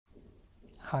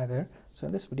Hi there. So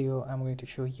in this video I'm going to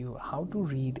show you how to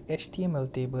read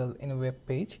HTML table in a web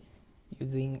page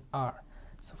using R.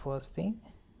 So first thing,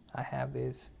 I have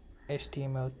this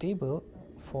HTML table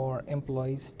for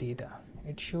employees data.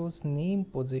 It shows name,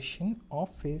 position,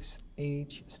 office,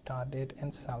 age, start date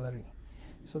and salary.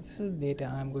 So this is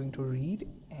data I'm going to read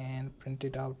and print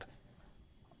it out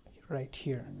right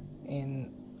here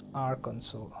in R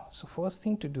console. So first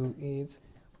thing to do is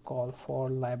call for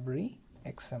library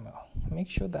XML. Make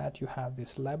sure that you have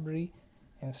this library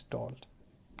installed.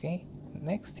 Okay,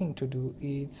 next thing to do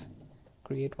is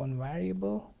create one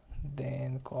variable,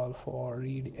 then call for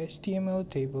read HTML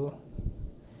table,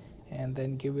 and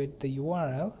then give it the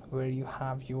URL where you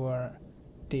have your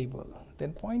table.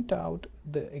 Then point out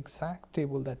the exact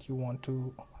table that you want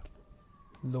to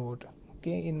load.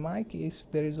 Okay, in my case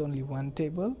there is only one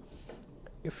table.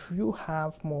 If you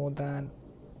have more than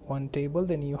one table,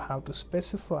 then you have to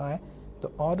specify the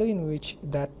order in which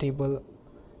that table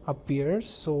appears.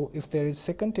 So if there is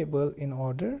second table in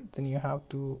order, then you have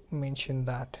to mention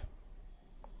that.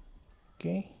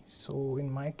 Okay, so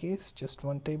in my case just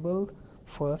one table,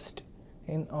 first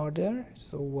in order,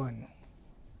 so 1.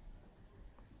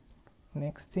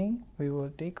 Next thing, we will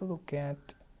take a look at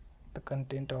the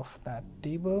content of that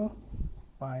table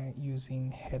by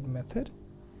using head method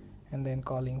and then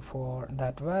calling for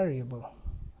that variable.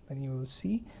 Then you will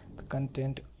see the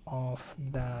content of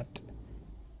that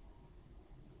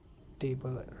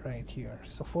table right here.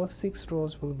 So first 6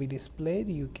 rows will be displayed.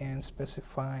 You can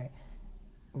specify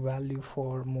value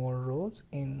for more rows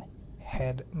in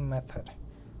head method.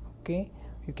 Okay,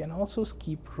 you can also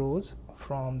skip rows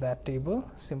from that table.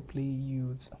 Simply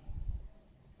use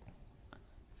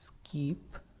skip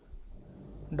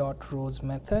dot rows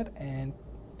method and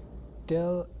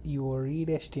tell your read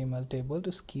HTML table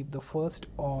to skip the first,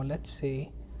 or let's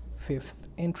say 5th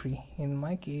entry. In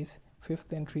my case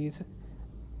 5th entry is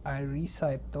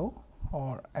Arisato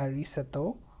or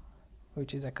Arisato,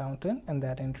 which is accountant, and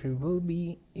that entry will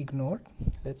be ignored.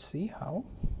 Let's see how.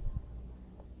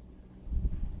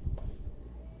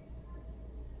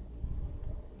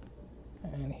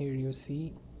 And here you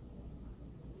see,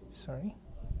 sorry,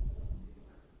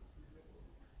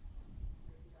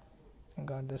 I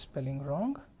got the spelling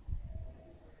wrong,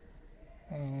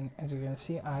 and as you can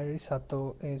see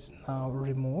Arisato is now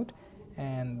removed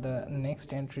and the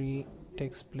next entry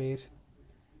takes place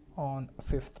on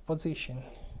 5th position.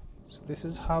 So this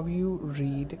is how you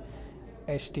read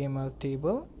HTML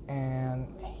table, and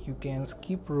you can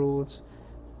skip rows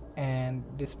and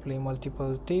display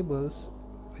multiple tables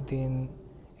within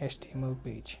HTML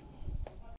page.